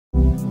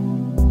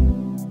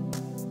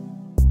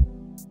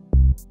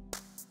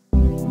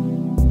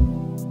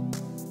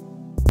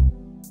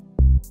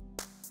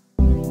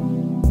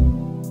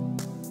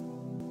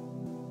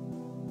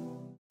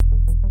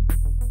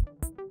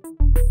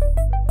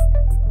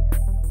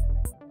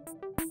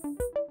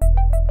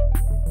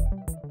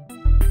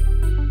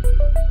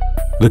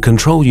The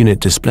control unit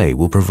display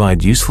will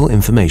provide useful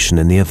information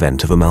in the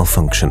event of a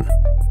malfunction.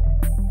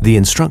 The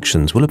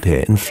instructions will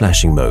appear in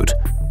flashing mode,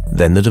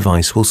 then the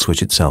device will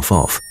switch itself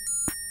off.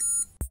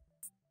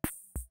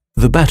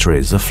 The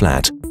batteries are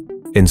flat.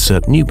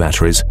 Insert new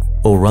batteries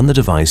or run the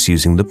device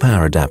using the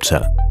power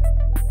adapter.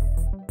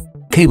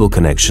 Cable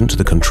connection to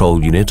the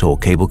control unit or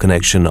cable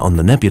connection on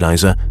the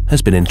nebulizer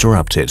has been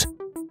interrupted.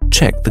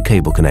 Check the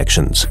cable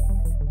connections.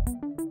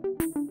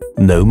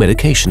 No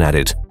medication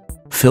added.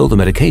 Fill the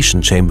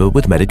medication chamber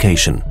with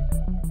medication.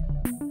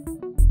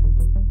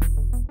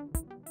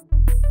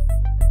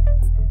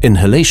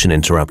 Inhalation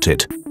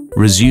interrupted.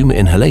 Resume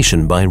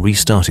inhalation by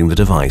restarting the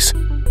device.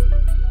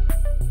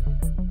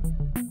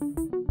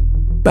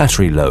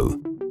 Battery low.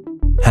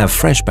 Have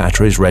fresh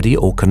batteries ready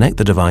or connect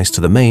the device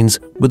to the mains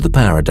with the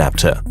power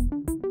adapter.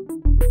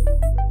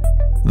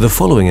 The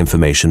following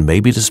information may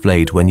be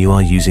displayed when you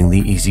are using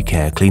the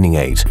EasyCare cleaning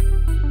aid.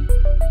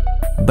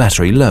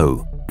 Battery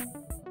low.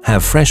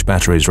 Have fresh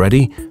batteries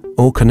ready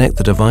or connect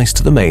the device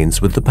to the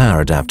mains with the power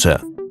adapter.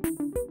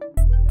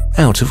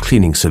 Out of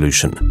cleaning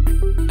solution.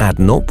 Add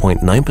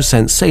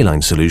 0.9%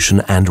 saline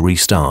solution and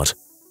restart.